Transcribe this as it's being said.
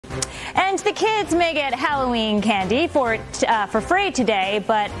And the kids may get Halloween candy for free today,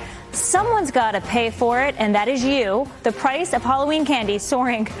 but someone's got to pay for it, and that is you. The price of Halloween candy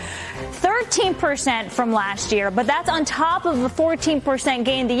soaring 13% from last year, but that's on top of the 14%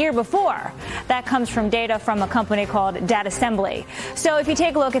 gain the year before. That comes from data from a company called Data Assembly. So if you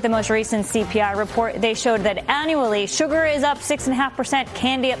take a look at the most recent CPI report, they showed that annually sugar is up 6.5%,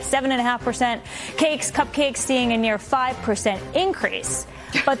 candy up 7.5%, cupcakes seeing a near 5% increase.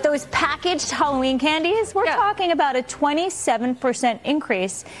 But those packaged Halloween candies, we're talking about a 27%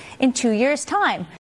 increase in 2 years' time.